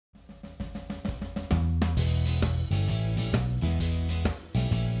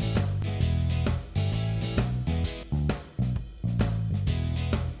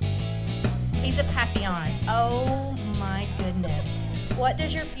Oh my goodness. What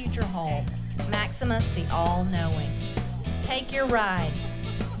does your future hold? Maximus the All-Knowing. Take your ride.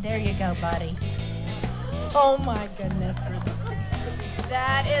 There you go, buddy. Oh my goodness.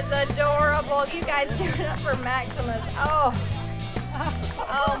 That is adorable. You guys give it up for Maximus. Oh.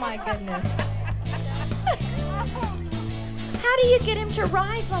 Oh my goodness. How do you get him to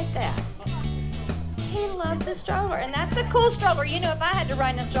ride like that? He loves the stroller, and that's the cool stroller. You know, if I had to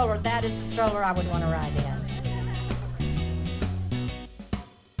ride in a stroller, that is the stroller I would want to ride in.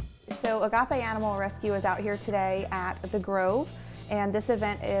 So Agape Animal Rescue is out here today at the Grove, and this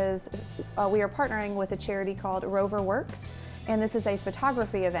event is, we are partnering with a charity called RoverWorks, and this is a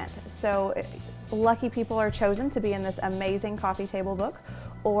photography event. So lucky people are chosen to be in this amazing coffee table book,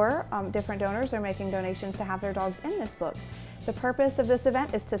 or different donors are making donations to have their dogs in this book. The purpose of this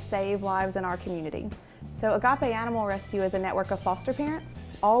event is to save lives in our community. So Agape Animal Rescue is a network of foster parents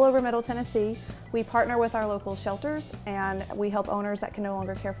all over Middle Tennessee. We partner with our local shelters, and we help owners that can no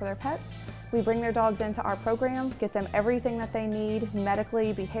longer care for their pets. We bring their dogs into our program, get them everything that they need,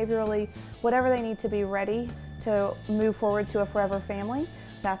 medically, behaviorally, whatever they need to be ready to move forward to a forever family.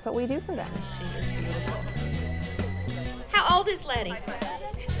 That's what we do for them. She is beautiful. How old is Letty?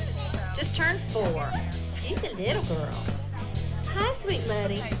 Just turned 4. She's a little girl. Hi, sweet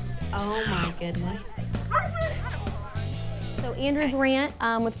Letty. Oh my goodness. So Andrew Grant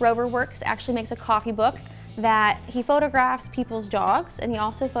with RoverWorks actually makes a coffee book that he photographs people's dogs, and he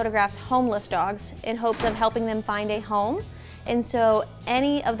also photographs homeless dogs in hopes of helping them find a home. And so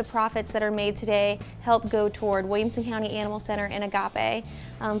any of the profits that are made today help go toward Williamson County Animal Center and Agape.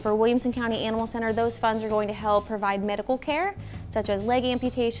 For Williamson County Animal Center, those funds are going to help provide medical care, such as leg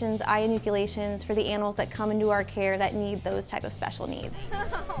amputations, eye enucleations for the animals that come into our care that need those type of special needs.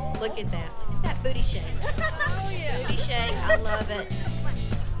 Look at that. Look at that booty shake. Oh, yeah. Booty shake. I love it.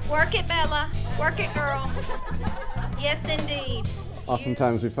 Work it, Bella. Work it, girl. Yes, indeed.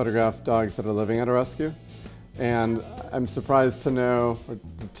 Oftentimes we photograph dogs that are living at a rescue, and I'm surprised to know, or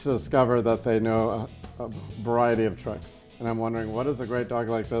to discover that they know a variety of tricks. And I'm wondering, what is a great dog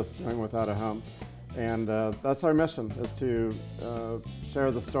like this doing without a home? And that's our mission, is to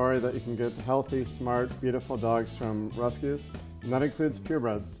share the story that you can get healthy, smart, beautiful dogs from rescues. And that includes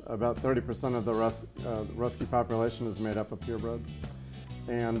purebreds. About 30% of the rescue population is made up of purebreds.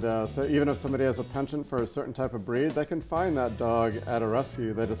 And so even if somebody has a penchant for a certain type of breed, they can find that dog at a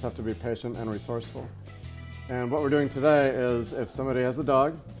rescue. They just have to be patient and resourceful. And what we're doing today is, if somebody has a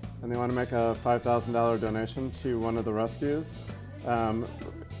dog and they want to make a $5,000 donation to one of the rescues,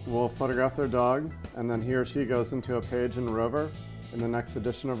 we'll photograph their dog, and then he or she goes into a page in Rover, in the next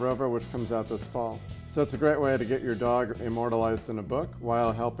edition of Rover, which comes out this fall. So it's a great way to get your dog immortalized in a book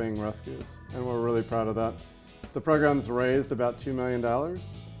while helping rescues, and we're really proud of that. The program's raised about $2 million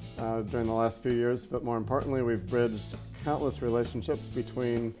during the last few years, but more importantly, we've bridged countless relationships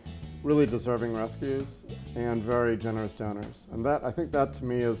between really deserving rescues and very generous donors. And that, I think that to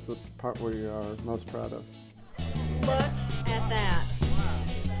me is the part we are most proud of. Look at that.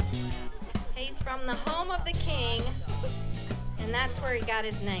 He's from the home of the king, and that's where he got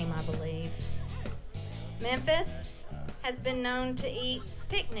his name, I believe. Memphis has been known to eat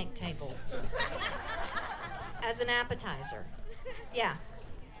picnic tables as an appetizer. Yeah.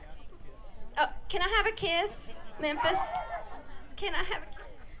 Oh, can I have a kiss, Memphis? Can I have a kiss?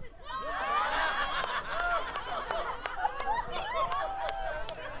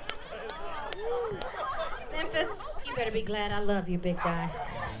 Memphis, you better be glad I love you, big guy.